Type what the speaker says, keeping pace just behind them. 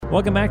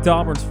Welcome back to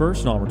Auburn's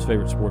first and Auburn's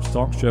favorite sports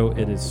talk show.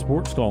 It is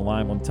Sports Call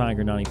live on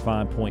Tiger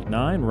 95.9.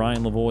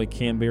 Ryan Lavoie,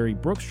 Cam Berry,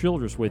 Brooks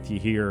Childress with you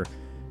here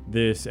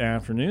this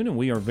afternoon, and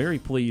we are very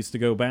pleased to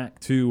go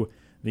back to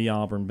the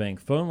Auburn Bank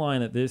phone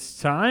line at this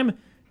time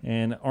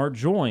and are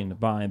joined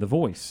by the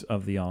voice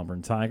of the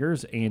Auburn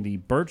Tigers, Andy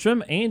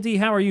Burcham. Andy,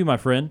 how are you, my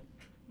friend?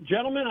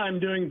 Gentlemen,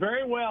 I'm doing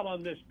very well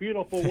on this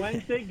beautiful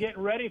Wednesday,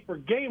 getting ready for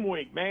game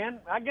week, man.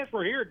 I guess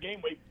we're here at game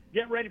week.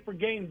 Get ready for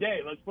game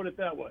day. Let's put it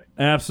that way.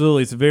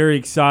 Absolutely. It's a very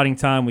exciting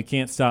time. We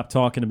can't stop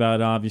talking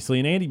about it, obviously.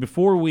 And, Andy,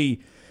 before we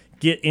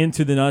get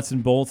into the nuts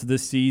and bolts of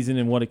this season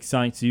and what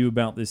excites you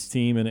about this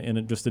team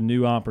and just a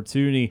new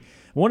opportunity,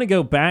 I want to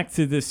go back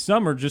to this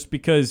summer just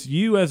because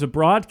you as a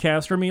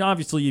broadcaster, I mean,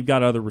 obviously you've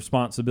got other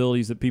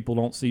responsibilities that people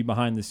don't see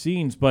behind the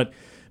scenes, but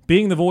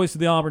being the voice of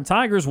the Auburn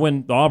Tigers,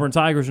 when the Auburn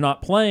Tigers are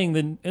not playing,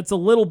 then it's a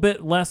little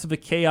bit less of a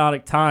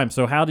chaotic time.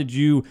 So how did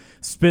you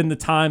spend the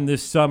time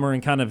this summer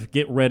and kind of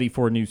get ready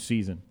for a new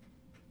season?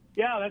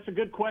 Yeah, that's a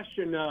good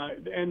question.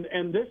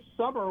 And this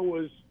summer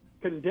was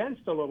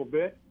condensed a little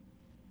bit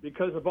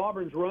because of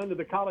Auburn's run to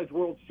the College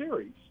World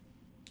Series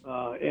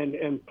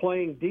and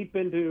playing deep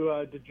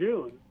into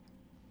June.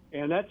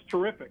 And that's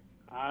terrific.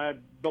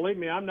 Believe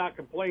me, I'm not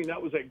complaining.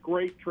 That was a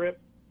great trip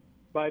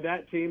by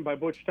that team, by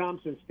Butch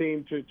Thompson's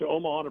team to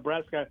Omaha,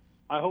 Nebraska.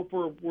 I hope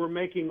we're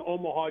making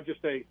Omaha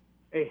just a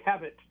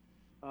habit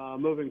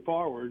moving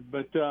forward.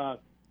 But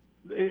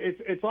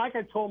it's like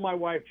I told my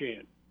wife,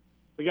 Jan.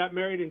 We got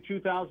married in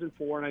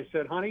 2004, and I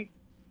said, honey,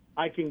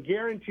 I can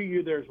guarantee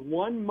you there's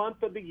 1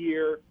 month of the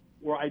year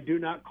where I do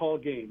not call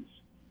games,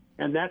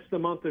 and that's the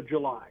month of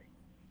July.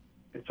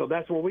 And so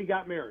that's when we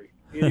got married.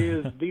 It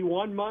is the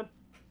 1 month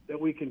that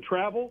we can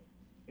travel,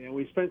 and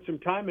we spent some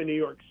time in New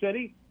York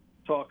City,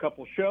 saw a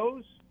couple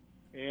shows,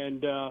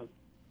 and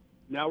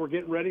now we're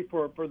getting ready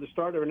for the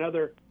start of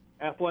another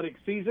athletic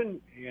season.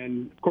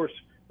 And, of course,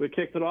 we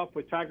kicked it off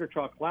with Tiger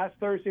Talk last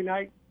Thursday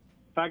night.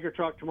 Tiger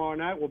Talk tomorrow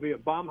night will be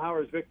at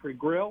Baumhauer's Victory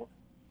Grill.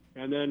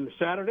 And then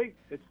Saturday,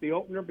 it's the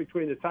opener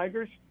between the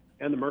Tigers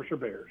and the Mercer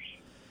Bears.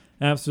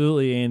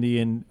 Absolutely, Andy.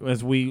 And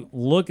as we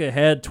look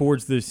ahead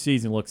towards this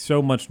season, look,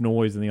 so much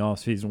noise in the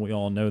offseason, we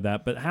all know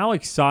that. But how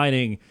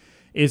exciting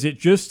is it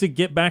just to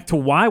get back to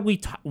why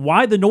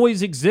the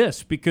noise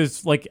exists?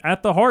 Because, like,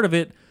 at the heart of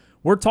it,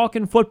 we're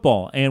talking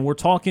football and we're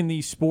talking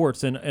these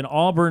sports. And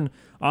Auburn,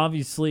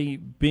 obviously,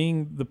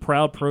 being the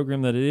proud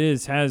program that it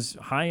is, has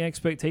high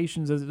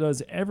expectations as it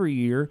does every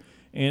year.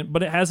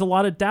 But it has a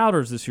lot of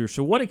doubters this year.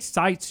 So what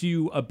excites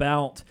you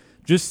about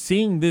just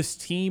seeing this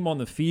team on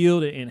the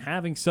field and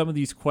having some of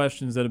these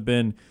questions that have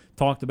been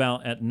talked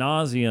about ad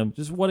nauseum?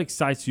 Just what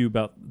excites you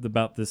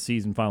about this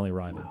season finally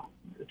arriving?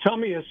 Tell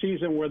me a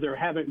season where there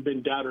haven't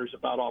been doubters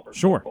about Auburn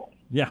football.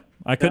 Yeah,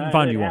 I couldn't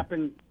find you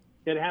one.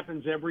 It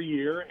happens every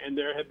year, and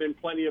there have been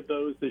plenty of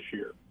those this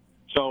year.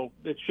 So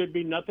it should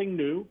be nothing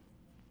new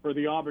for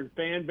the Auburn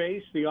fan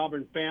base, the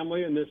Auburn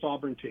family, and this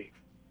Auburn team.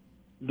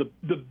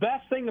 The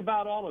best thing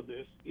about all of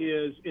this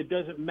is it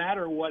doesn't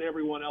matter what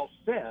everyone else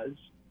says,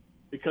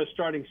 because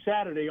starting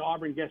Saturday,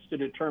 Auburn gets to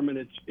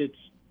determine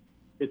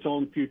its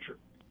own future.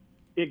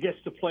 It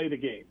gets to play the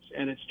games,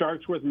 and it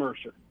starts with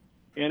Mercer.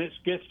 And it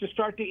gets to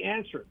start to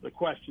answer the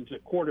questions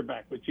at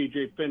quarterback with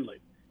T.J.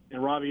 Finley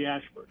and Robbie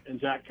Ashford and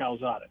Zach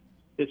Calzada.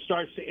 It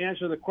starts to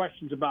answer the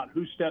questions about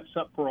who steps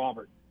up for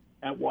Auburn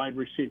at wide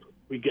receiver.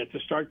 We get to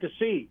start to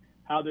see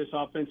how this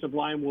offensive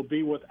line will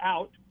be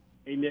without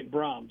a Nick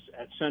Brahms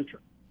at center.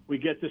 We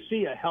get to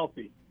see a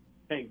healthy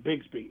Hank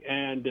Bigsby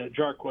and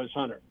Jarquez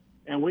Hunter.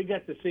 And we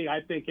get to see,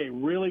 I think, a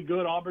really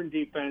good Auburn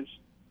defense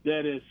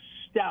that is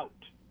stout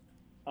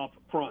up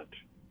front.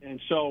 And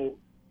so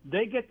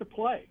they get to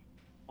play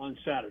on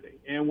Saturday.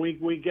 And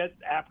we get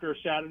after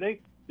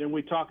Saturday, then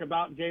we talk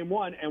about game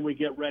one, and we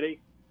get ready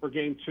for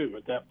game two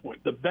at that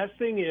point. The best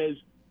thing is,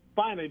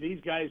 finally,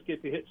 these guys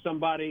get to hit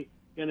somebody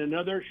in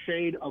another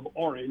shade of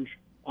orange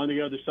on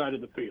the other side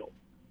of the field.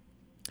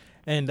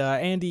 And,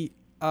 Andy,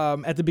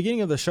 at the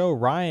beginning of the show,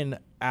 Ryan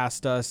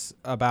asked us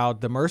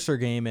about the Mercer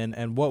game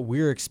and what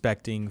we're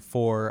expecting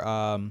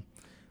for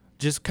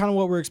just kind of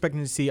what we're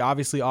expecting to see.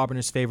 Obviously, Auburn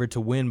is favored to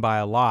win by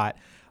a lot.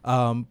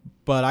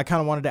 But I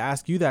kind of wanted to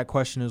ask you that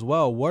question as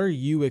well. What are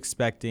you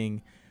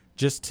expecting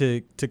just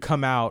to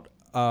come out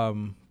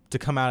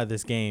of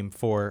this game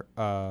for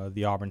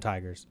the Auburn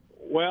Tigers?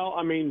 Well,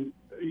 I mean,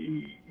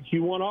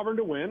 you want Auburn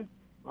to win.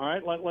 All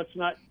right, let's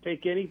not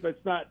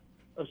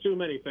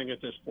assume anything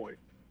at this point.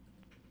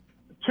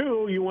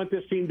 2, you want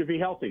this team to be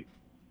healthy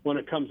when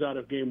it comes out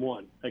of game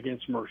one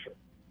against Mercer.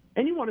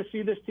 And you want to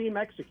see this team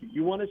execute.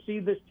 You want to see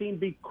this team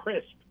be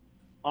crisp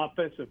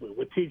offensively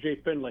with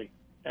T.J. Finley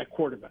at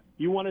quarterback.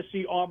 You want to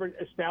see Auburn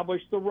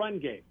establish the run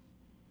game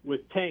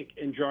with Tank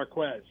and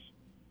Jarquez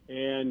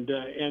and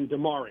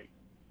Damari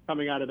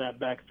coming out of that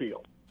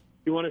backfield.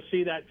 You want to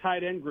see that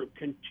tight end group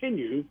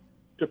continue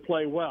to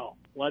play well,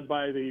 led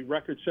by the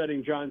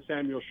record-setting John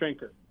Samuel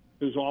Schenker,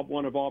 who's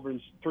one of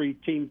Auburn's 3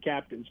 team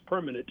captains,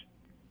 permanent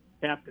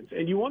captains.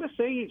 And you want to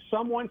see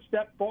someone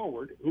step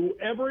forward,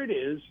 whoever it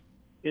is,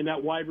 in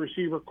that wide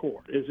receiver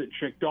core. Is it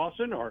Chick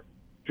Dawson or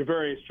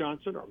Javarius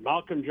Johnson or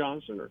Malcolm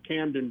Johnson or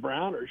Camden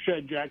Brown or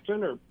Shed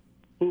Jackson or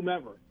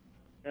whomever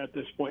at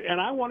this point. And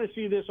I want to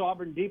see this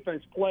Auburn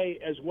defense play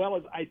as well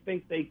as I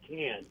think they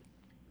can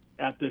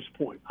at this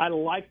point. I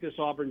like this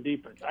Auburn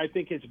defense. I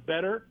think it's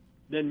better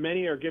than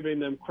many are giving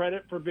them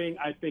credit for being.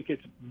 I think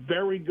it's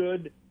very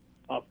good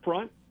up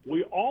front.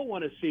 We all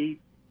want to see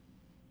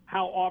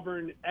how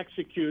Auburn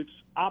executes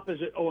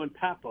opposite Owen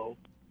Papo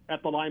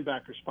at the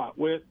linebacker spot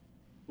with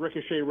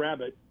Ricochet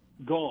Rabbit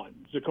gone,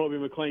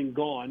 Zacoby McClain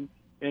gone,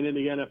 and in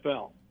the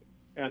NFL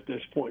at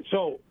this point.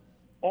 So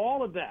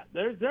all of that,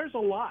 there's a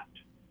lot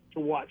to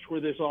watch for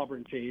this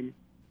Auburn team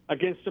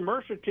against the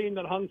Mercer team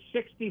that hung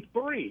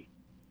 63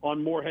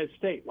 on Morehead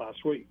State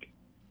last week.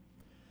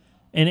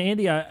 And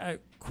Andy, a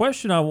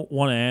question I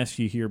want to ask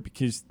you here,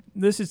 because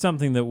this is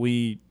something that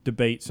we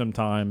debate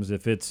sometimes,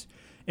 if it's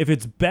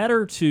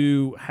better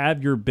to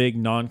have your big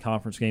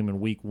non-conference game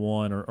in week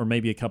one or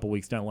maybe a couple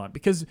weeks down the line.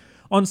 Because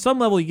on some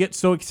level, you get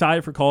so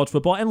excited for college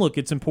football. And look,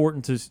 it's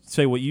important to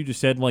say what you just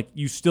said. Like,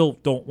 you still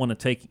don't want to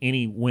take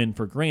any win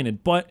for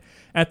granted. But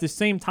at the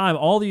same time,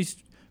 all these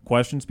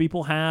questions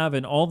people have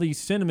and all these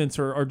sentiments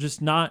are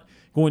just not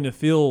going to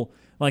feel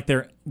like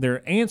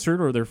they're answered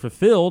or they're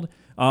fulfilled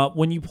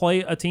when you play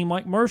a team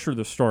like Mercer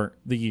to start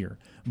the year.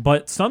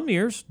 But some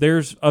years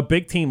there's a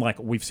big team like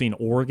we've seen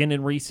Oregon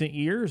in recent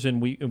years,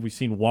 and we've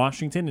seen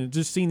Washington, and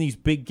just seen these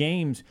big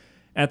games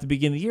at the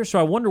beginning of the year. So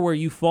I wonder where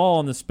you fall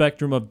on the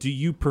spectrum of, do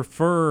you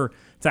prefer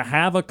to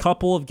have a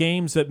couple of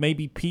games that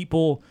maybe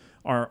people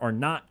are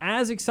not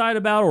as excited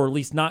about, or at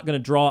least not going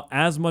to draw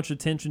as much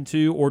attention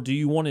to, or do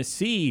you want to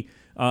see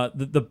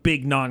the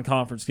big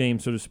non-conference game,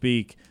 so to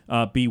speak,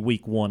 be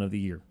week one of the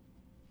year?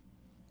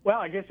 Well,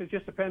 I guess it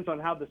just depends on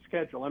how the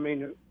schedule. I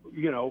mean,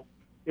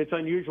 it's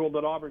unusual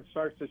that Auburn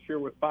starts this year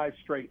with 5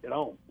 straight at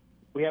home.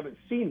 We haven't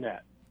seen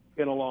that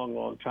in a long,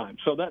 long time.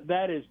 So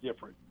that is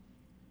different.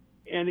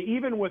 And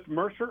even with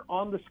Mercer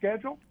on the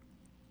schedule,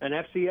 an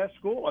FCS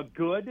school, a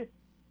good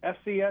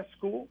FCS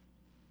school,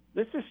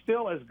 this is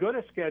still as good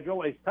a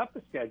schedule, as tough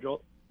a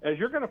schedule as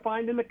you're going to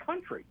find in the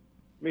country.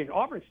 I mean,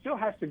 Auburn still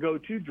has to go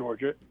to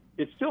Georgia.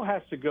 It still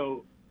has to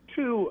go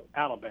to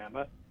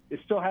Alabama. It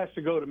still has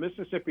to go to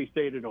Mississippi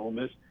State and Ole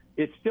Miss.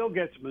 It still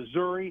gets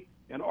Missouri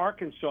and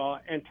Arkansas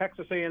and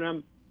Texas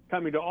A&M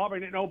coming to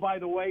Auburn. And, oh, by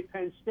the way,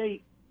 Penn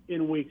State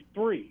in week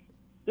 3.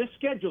 This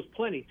schedule's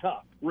plenty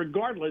tough,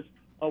 regardless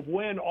of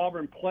when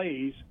Auburn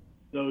plays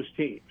those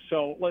teams.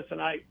 So, listen,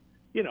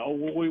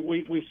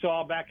 we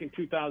saw back in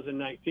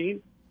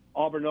 2019,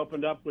 Auburn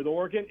opened up with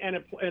Oregon, and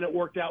it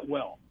worked out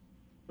well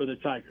for the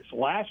Tigers.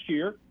 Last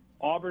year,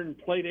 Auburn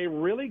played a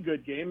really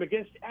good game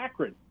against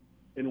Akron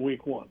in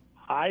week 1.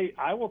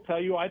 I will tell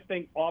you, I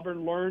think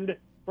Auburn learned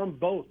from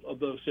both of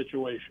those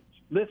situations.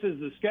 This is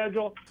the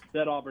schedule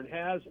that Auburn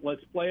has.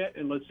 Let's play it,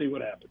 and let's see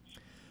what happens.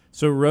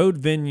 So road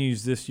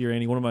venues this year,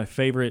 Andy, one of my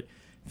favorite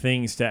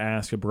things to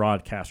ask a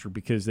broadcaster,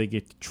 because they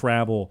get to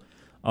travel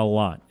a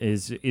lot,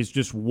 is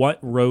just what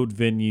road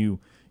venue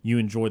you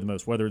enjoy the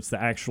most, whether it's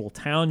the actual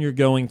town you're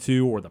going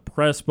to or the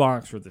press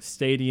box or the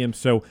stadium.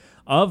 So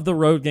of the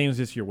road games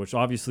this year, which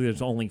obviously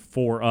there's only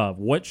 4 of,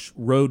 which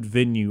road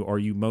venue are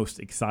you most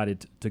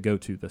excited to go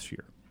to this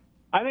year?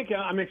 I think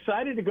I'm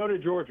excited to go to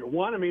Georgia.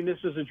 One, I mean, this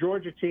is a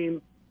Georgia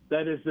team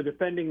that is the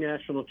defending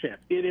national champ.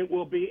 It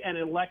will be an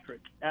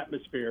electric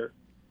atmosphere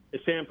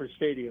at Sanford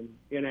Stadium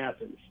in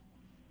Athens.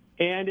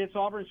 And it's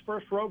Auburn's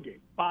first road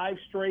game. 5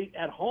 straight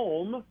at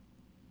home.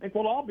 I think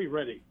we'll all be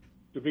ready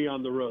to be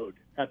on the road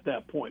at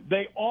that point.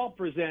 They all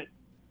present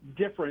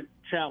different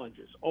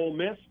challenges. Ole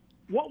Miss,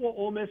 what will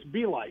Ole Miss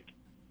be like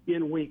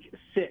in week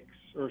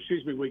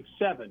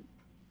 7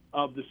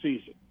 of the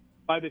season?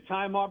 By the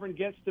time Auburn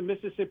gets to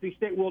Mississippi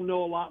State, we'll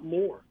know a lot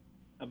more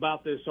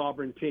about this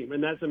Auburn team.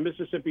 And that's a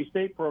Mississippi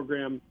State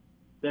program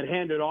that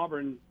handed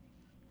Auburn,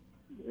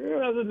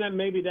 other than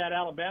maybe that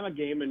Alabama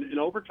game in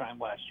overtime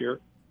last year,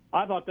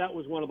 I thought that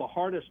was one of the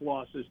hardest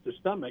losses to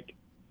stomach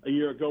a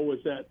year ago,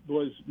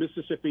 was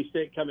Mississippi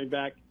State coming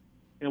back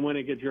and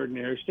winning at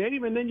Jordan-Hare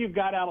Stadium. And then you've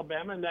got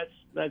Alabama, and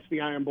that's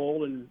the Iron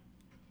Bowl, and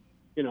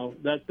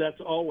that's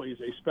always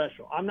a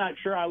special. I'm not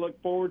sure I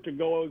look forward to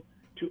go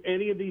to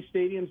any of these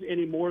stadiums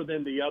any more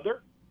than the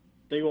other.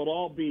 They will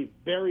all be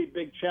very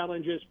big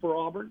challenges for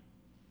Auburn.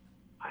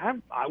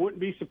 I wouldn't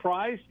be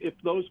surprised if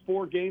those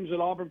 4 games that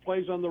Auburn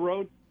plays on the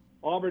road,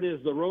 Auburn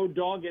is the road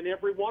dog in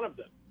every one of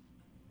them.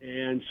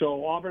 And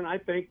so Auburn, I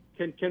think,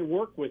 can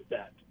work with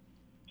that.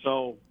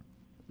 So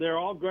they're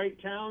all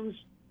great towns.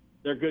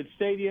 They're good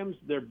stadiums.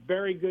 They're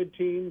very good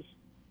teams.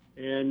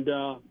 And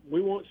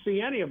we won't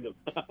see any of them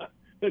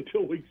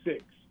until week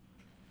 6.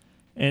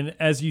 And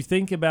as you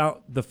think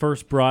about the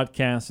first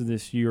broadcast of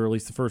this year, or at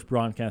least the first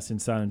broadcast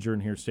inside of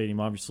Jordan-Hare Stadium,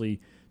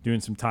 obviously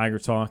doing some Tiger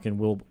talk, and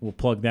we'll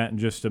plug that in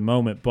just a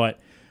moment. But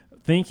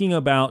thinking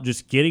about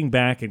just getting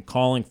back and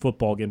calling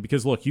football again,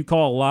 because, look, you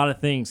call a lot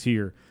of things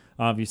here,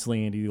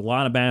 obviously, Andy, a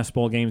lot of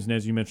basketball games, and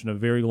as you mentioned, a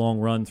very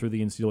long run through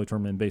the NCAA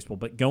tournament in baseball.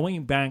 But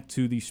going back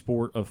to the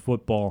sport of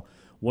football,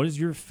 what is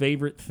your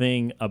favorite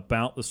thing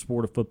about the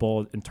sport of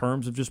football in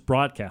terms of just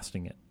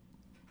broadcasting it?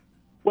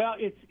 Well,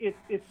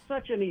 it's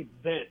such an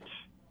event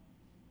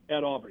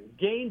at Auburn.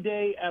 Game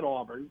day at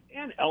Auburn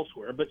and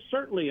elsewhere, but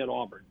certainly at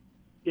Auburn,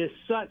 is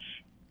such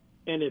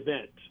an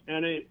event.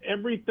 And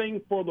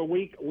everything for the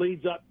week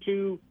leads up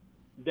to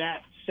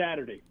that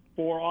Saturday.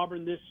 For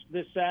Auburn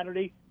this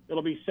Saturday,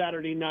 it'll be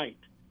Saturday night.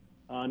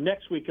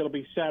 Next week, it'll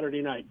be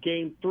Saturday night.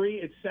 Game 3,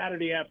 it's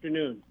Saturday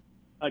afternoon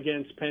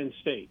against Penn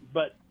State.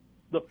 But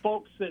the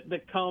folks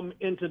that come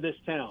into this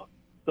town,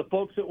 the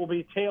folks that will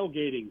be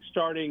tailgating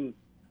starting,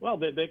 well,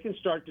 they can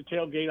start to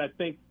tailgate, I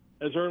think,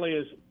 as early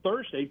as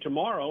Thursday,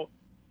 tomorrow,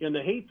 in the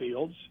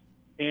hayfields.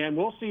 And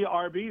we'll see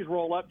RVs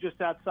roll up just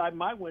outside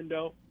my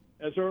window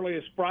as early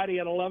as Friday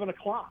at 11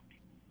 o'clock.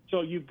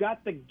 So you've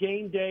got the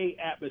game day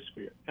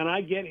atmosphere. And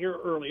I get here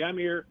early. I'm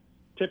here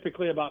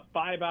typically about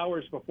 5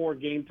 hours before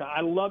game time.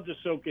 I love to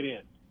soak it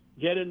in,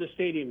 get in the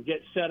stadium,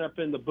 get set up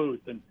in the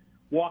booth, and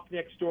walk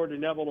next door to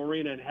Neville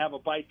Arena and have a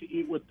bite to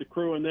eat with the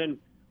crew. And then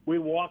we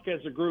walk as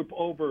a group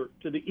over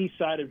to the east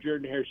side of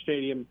Jordan-Hare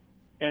Stadium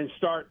and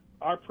start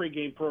our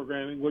pregame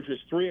programming, which is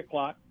 3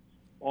 o'clock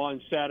on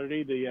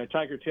Saturday, the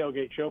Tiger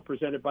Tailgate Show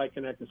presented by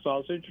Connected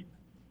Sausage.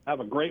 Have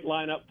a great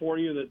lineup for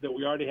you that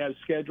we already have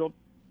scheduled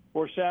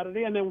for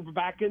Saturday. And then we're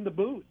back in the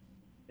booth.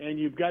 And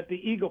you've got the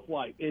Eagle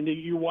Flight, and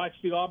you watch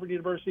the Auburn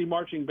University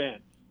Marching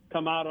Band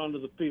come out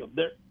onto the field.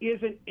 There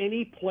isn't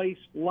any place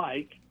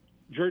like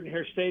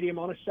Jordan-Hare Stadium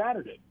on a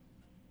Saturday,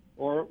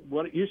 or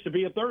what it used to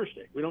be a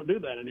Thursday. We don't do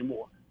that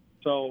anymore.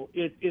 So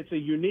it's a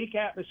unique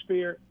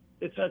atmosphere.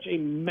 It's such a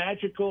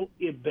magical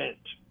event,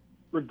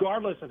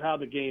 regardless of how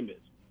the game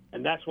is.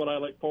 And that's what I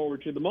look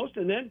forward to the most.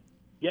 And then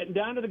getting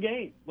down to the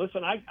game.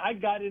 Listen, I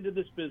got into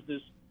this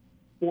business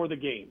for the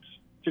games,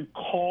 to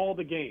call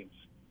the games.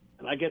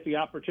 And I get the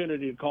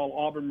opportunity to call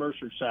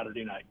Auburn-Mercer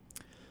Saturday night.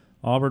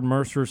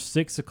 Auburn-Mercer,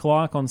 6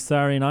 o'clock on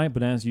Saturday night.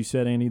 But as you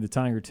said, Andy, the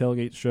Tiger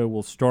Tailgate Show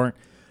will start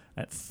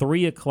at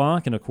 3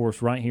 o'clock. And, of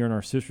course, right here in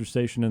our sister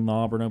station in the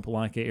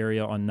Auburn-Opelika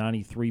area on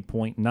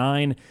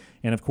 93.9.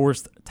 And, of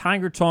course,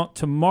 Tiger Talk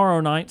tomorrow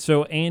night.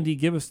 So, Andy,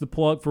 give us the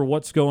plug for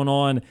what's going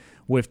on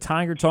with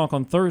Tiger Talk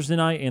on Thursday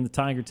night and the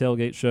Tiger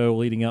Tailgate Show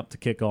leading up to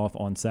kickoff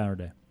on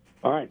Saturday.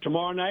 All right.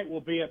 Tomorrow night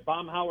we'll be at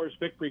Baumhauer's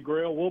Victory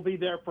Grill. We'll be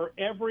there for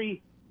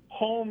every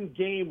home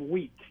game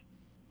week.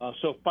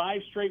 So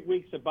 5 straight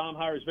weeks at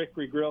Baumhauer's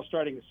Victory Grill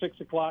starting at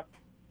 6 o'clock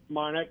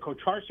tomorrow night. Coach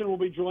Harsin will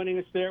be joining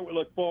us there. We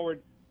look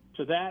forward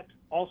to that.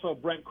 Also,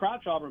 Brent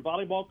Crouch, Auburn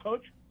volleyball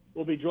coach,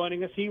 will be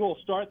joining us. He will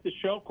start the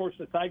show. Of course,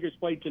 the Tigers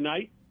play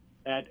tonight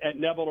at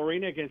Neville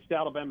Arena against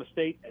Alabama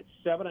State at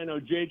 7. I know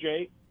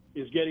JJ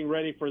is getting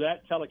ready for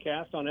that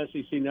telecast on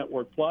SEC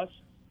Network Plus.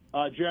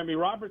 Jeremy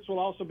Roberts will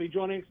also be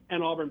joining us,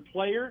 an Auburn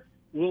player.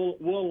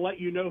 We'll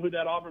let you know who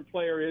that Auburn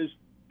player is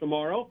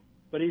tomorrow.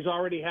 But he's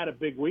already had a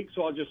big week,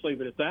 so I'll just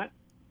leave it at that.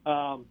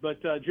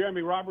 But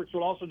Jeremy Roberts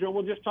will also join.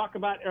 We'll just talk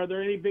about, are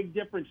there any big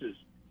differences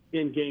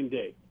in game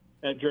day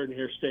at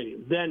Jordan-Hare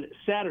Stadium? Then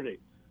Saturday,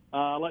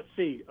 let's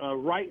see,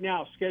 right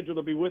now scheduled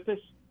to be with us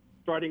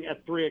starting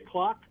at 3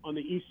 o'clock on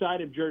the east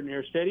side of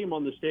Jordan-Hare Stadium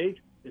on the stage.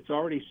 It's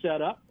already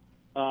set up.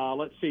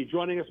 Let's see,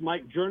 joining us,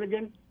 Mike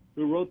Jernigan,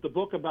 who wrote the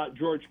book about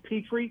George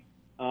Petrie,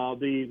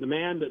 the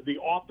man, the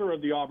author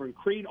of the Auburn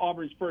Creed,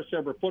 Auburn's first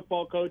ever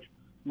football coach.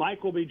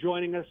 Mike will be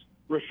joining us.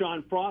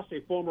 Rashawn Frost, a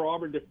former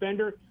Auburn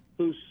defender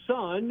whose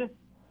son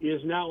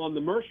is now on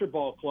the Mercer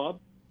Ball Club,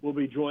 will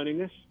be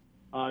joining us.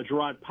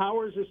 Gerard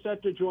Powers is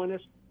set to join us.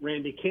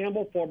 Randy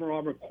Campbell, former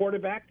Auburn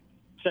quarterback,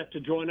 set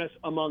to join us,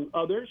 among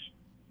others.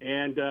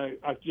 And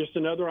just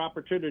another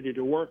opportunity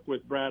to work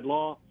with Brad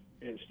Law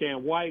and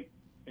Stan White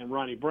and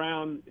Ronnie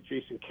Brown,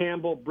 Jason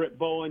Campbell, Britt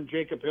Bowen,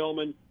 Jacob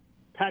Hillman,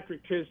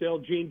 Patrick Tisdale,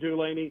 Gene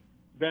Dulaney,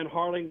 Ben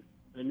Harling,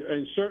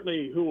 and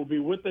certainly who will be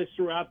with us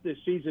throughout this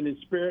season in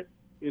spirit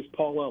is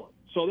Paul Ellen.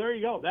 So there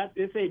you go.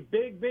 It's a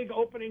big, big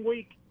opening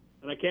week,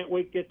 and I can't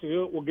wait to get to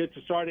do it. We'll get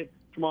to start it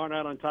tomorrow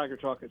night on Tiger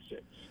Talk at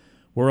 6.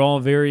 We're all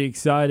very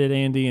excited,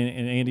 Andy,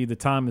 and Andy, the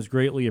time is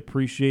greatly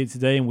appreciated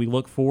today, and we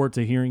look forward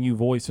to hearing you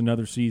voice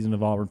another season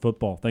of Auburn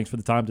football. Thanks for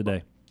the time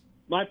today.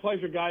 My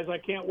pleasure, guys. I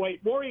can't wait.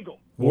 War Eagle.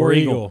 War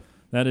Eagle.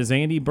 That is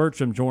Andy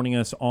Burcham joining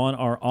us on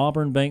our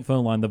Auburn Bank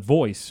phone line, the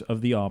voice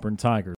of the Auburn Tigers.